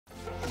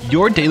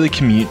Your daily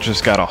commute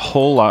just got a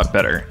whole lot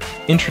better.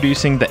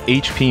 Introducing the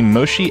HP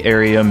Moshi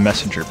Aerio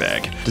messenger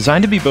bag.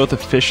 Designed to be both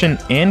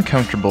efficient and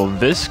comfortable,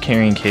 this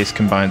carrying case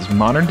combines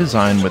modern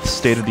design with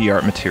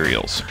state-of-the-art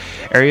materials.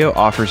 Aerio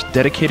offers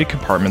dedicated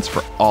compartments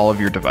for all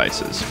of your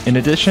devices. In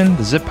addition,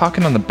 the zip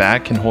pocket on the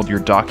back can hold your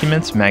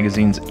documents,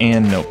 magazines,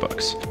 and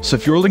notebooks. So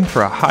if you're looking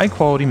for a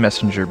high-quality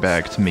messenger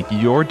bag to make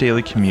your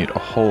daily commute a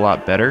whole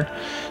lot better,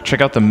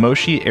 check out the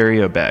Moshi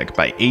Aerio bag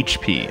by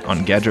HP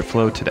on Gadget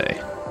Flow today.